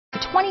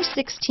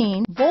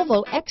2016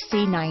 Volvo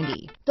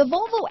XC90. The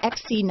Volvo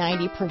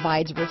XC90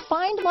 provides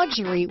refined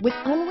luxury with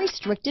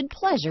unrestricted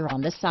pleasure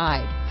on the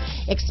side.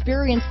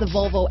 Experience the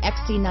Volvo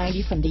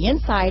XC90 from the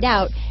inside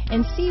out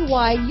and see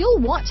why you'll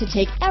want to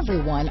take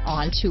everyone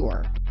on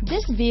tour.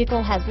 This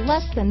vehicle has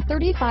less than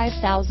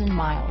 35,000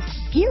 miles.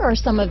 Here are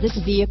some of this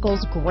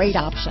vehicle's great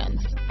options: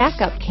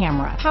 backup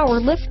camera,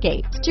 power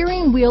liftgate,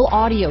 steering wheel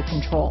audio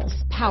controls,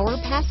 power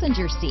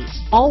passenger seat,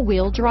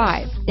 all-wheel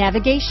drive,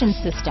 navigation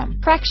system,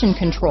 traction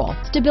control,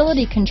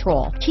 stability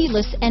control,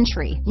 keyless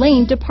entry,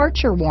 lane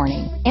departure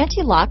warning,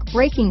 anti-lock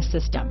braking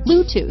system,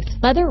 Bluetooth,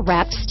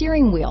 leather-wrapped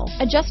steering wheel,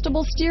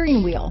 adjustable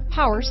steering wheel,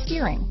 power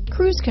steering,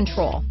 cruise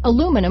control,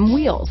 aluminum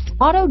wheels,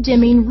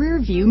 auto-dimming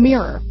rear-view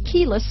mirror,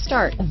 keyless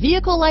start. A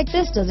vehicle like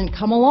this doesn't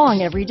come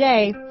along every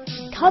day.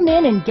 Come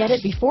in and get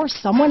it before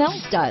someone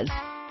else does.